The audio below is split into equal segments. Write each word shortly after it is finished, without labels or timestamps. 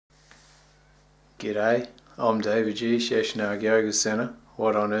G'day, I'm David G, Sheshnag Yoga Center.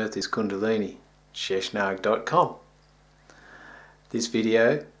 What on earth is Kundalini? Sheshnag.com. This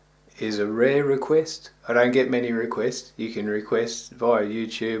video is a rare request. I don't get many requests. You can request via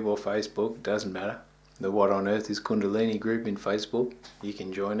YouTube or Facebook, doesn't matter. The What on Earth is Kundalini group in Facebook, you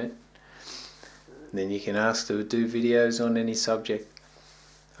can join it. Then you can ask to do videos on any subject.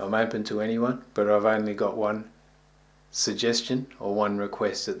 I'm open to anyone, but I've only got one suggestion or one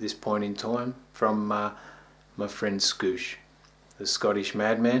request at this point in time from my friend Scoosh, the Scottish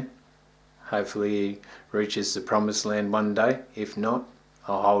madman. Hopefully he reaches the promised land one day. If not,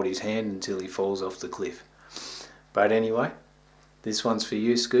 I'll hold his hand until he falls off the cliff. But anyway, this one's for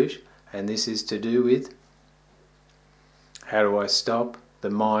you, Scoosh, and this is to do with how do I stop the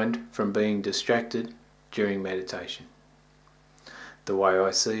mind from being distracted during meditation. The way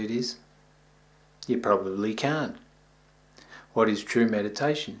I see it is, you probably can't. What is true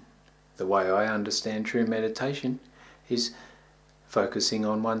meditation? The way I understand true meditation is focusing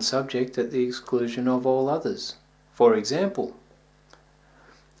on one subject at the exclusion of all others. For example,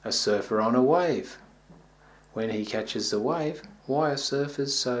 a surfer on a wave. When he catches the wave, why are surfers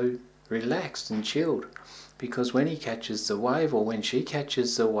so relaxed and chilled? Because when he catches the wave, or when she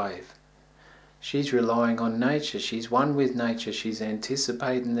catches the wave, she's relying on nature, she's one with nature, she's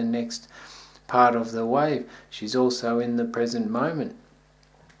anticipating the next part of the wave. She's also in the present moment.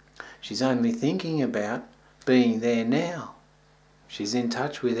 She's only thinking about being there now. She's in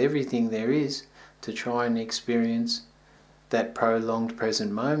touch with everything there is to try and experience that prolonged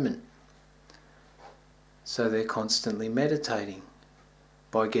present moment. So they're constantly meditating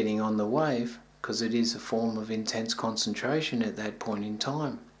by getting on the wave, because it is a form of intense concentration at that point in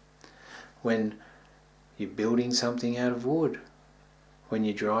time. When you're building something out of wood, when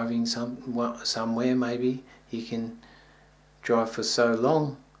you're driving somewhere, maybe you can drive for so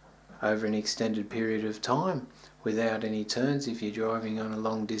long over an extended period of time without any turns. If you're driving on a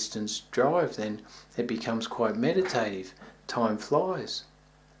long distance drive, then it becomes quite meditative. Time flies.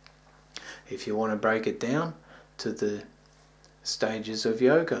 If you want to break it down to the stages of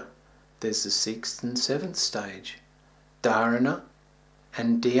yoga, there's the 6th and 7th stage, dharana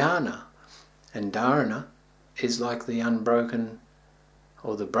and dhyana. And dharana is like the unbroken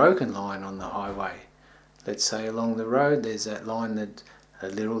or the broken line on the highway. Let's say along the road there's that line, that a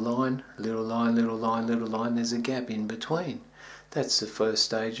little line, little line, little line, little line, there's a gap in between. That's the first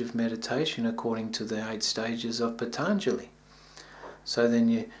stage of meditation according to the 8 stages of Patanjali. So then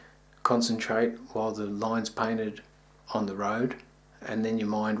you concentrate while the line's painted on the road, and then your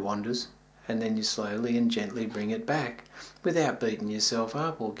mind wanders, and then you slowly and gently bring it back without beating yourself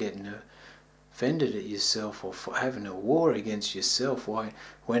up or getting offended at yourself or having a war against yourself. Why,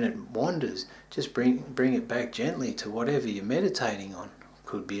 when it wanders, just bring it back gently to whatever you're meditating on.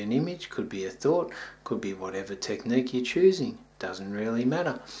 Could be an image, could be a thought, could be whatever technique you're choosing. Doesn't really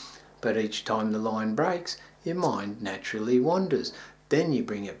matter. But each time the line breaks, your mind naturally wanders. Then you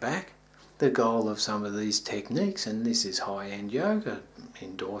bring it back. The goal of some of these techniques, and this is high-end yoga,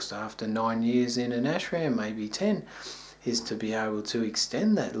 endorsed after 9 years in an ashram, maybe 10, is to be able to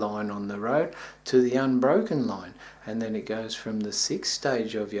extend that line on the road to the unbroken line. And then it goes from the 6th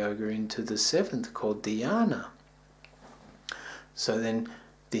stage of yoga into the 7th, called dhyana. So then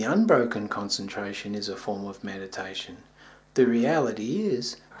the unbroken concentration is a form of meditation. The reality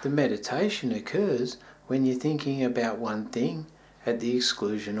is the meditation occurs when you're thinking about one thing at the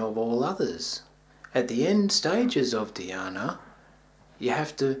exclusion of all others. At the end stages of dhyana, you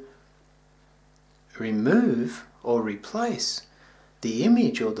have to remove or replace the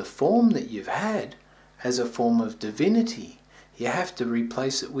image or the form that you've had as a form of divinity. You have to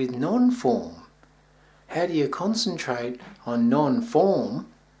replace it with non-form. How do you concentrate on non-form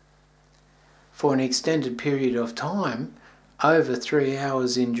for an extended period of time, over 3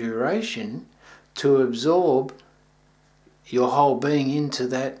 hours in duration, to absorb your whole being into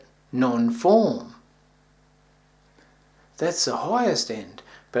that non-form? That's the highest end.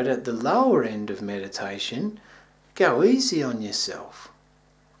 But at the lower end of meditation, go easy on yourself.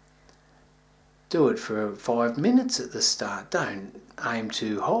 Do it for 5 minutes at the start. Don't aim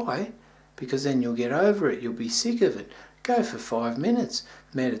too high, because then you'll get over it. You'll be sick of it. Go for 5 minutes.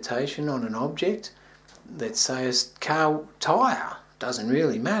 Meditation on an object. Let's say a car tyre. Doesn't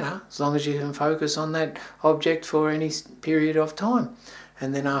really matter, as long as you can focus on that object for any period of time.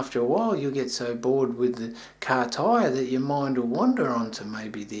 And then after a while you'll get so bored with the car tyre that your mind will wander onto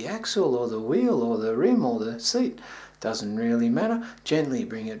maybe the axle or the wheel or the rim or the seat. Doesn't really matter. Gently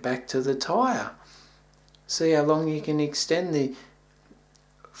bring it back to the tyre. See how long you can extend the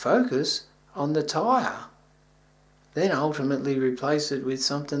focus on the tyre. then ultimately replace it with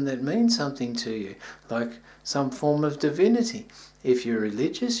something that means something to you, like some form of divinity. If you're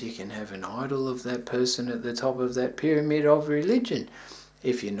religious, you can have an idol of that person at the top of that pyramid of religion.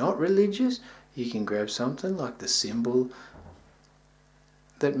 If you're not religious, you can grab something like the symbol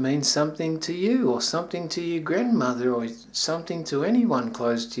that means something to you, or something to your grandmother, or something to anyone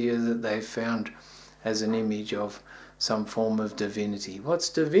close to you that they've found as an image of some form of divinity. What's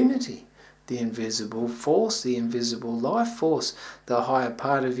divinity? The invisible force, the invisible life force, the higher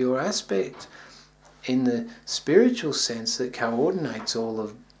part of your aspect, in the spiritual sense, that coordinates all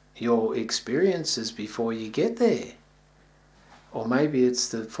of your experiences before you get there. Or maybe it's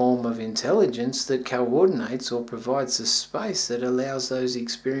the form of intelligence that coordinates or provides the space that allows those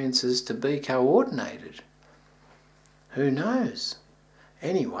experiences to be coordinated. Who knows?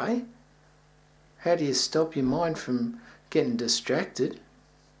 Anyway, how do you stop your mind from getting distracted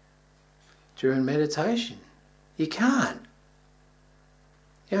during meditation? You can't.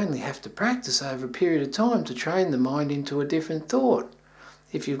 You only have to practice over a period of time to train the mind into a different thought.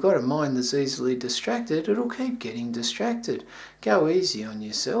 If you've got a mind that's easily distracted, it'll keep getting distracted. Go easy on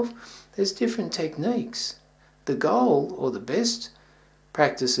yourself. There's different techniques. The goal, or the best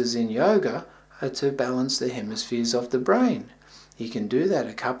practices in yoga, are to balance the hemispheres of the brain. You can do that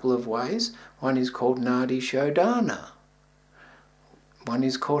a couple of ways. One is called Nadi Shodhana. One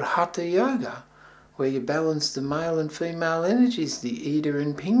is called Hatha Yoga, where you balance the male and female energies, the Ida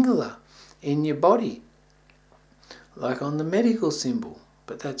and Pingala, in your body, like on the medical symbol.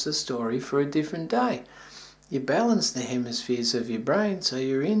 But that's a story for a different day. You balance the hemispheres of your brain so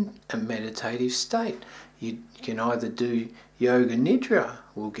you're in a meditative state. You can either do Yoga Nidra,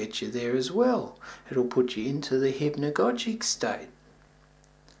 will get you there as well. It'll put you into the hypnagogic state.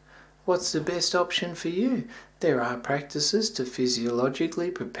 What's the best option for you? There are practices to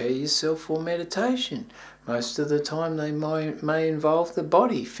physiologically prepare yourself for meditation. Most of the time they may involve the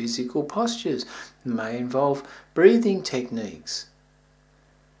body, physical postures, may involve breathing techniques.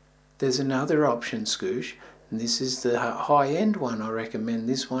 There's another option, Scoosh, and this is the high-end one. I recommend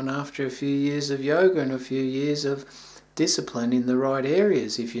this one after a few years of yoga and a few years of discipline in the right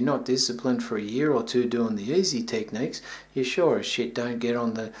areas. If you're not disciplined for a year or two doing the easy techniques, you sure as shit don't get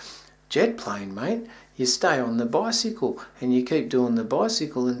on the jet plane, mate. You stay on the bicycle and you keep doing the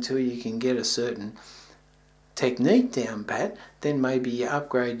bicycle until you can get a certain technique down pat. Then maybe you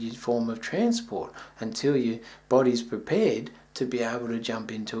upgrade your form of transport until your body's prepared to be able to jump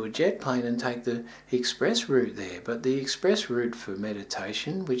into a jet plane and take the express route there. But the express route for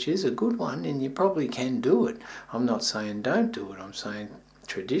meditation, which is a good one, and you probably can do it. I'm not saying don't do it. I'm saying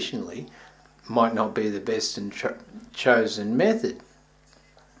traditionally might not be the best and chosen method.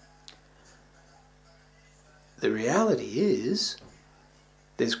 The reality is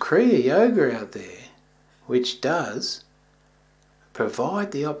there's Kriya Yoga out there which does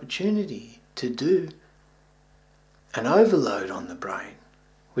provide the opportunity to do an overload on the brain,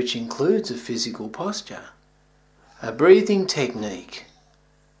 which includes a physical posture, a breathing technique,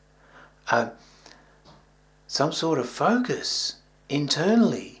 some sort of focus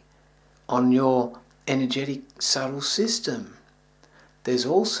internally on your energetic subtle system. There's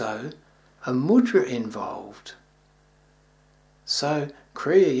also a mudra involved. So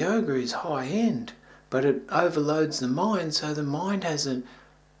Kriya Yoga is high end, but it overloads the mind, so the mind has a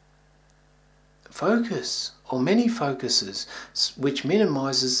focus or many focuses, which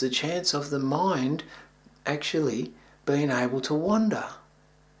minimizes the chance of the mind actually being able to wander.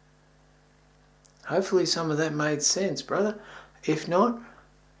 Hopefully some of that made sense, brother. If not,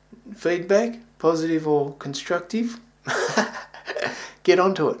 feedback, positive or constructive, get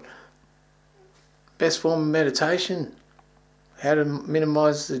onto it. Best form of meditation, how to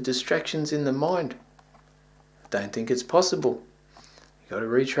minimize the distractions in the mind. Don't think it's possible. You've got to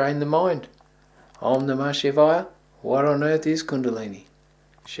retrain the mind. Om Namah Shivaya. What on earth is Kundalini?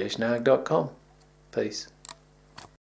 Sheshnag.com. Peace.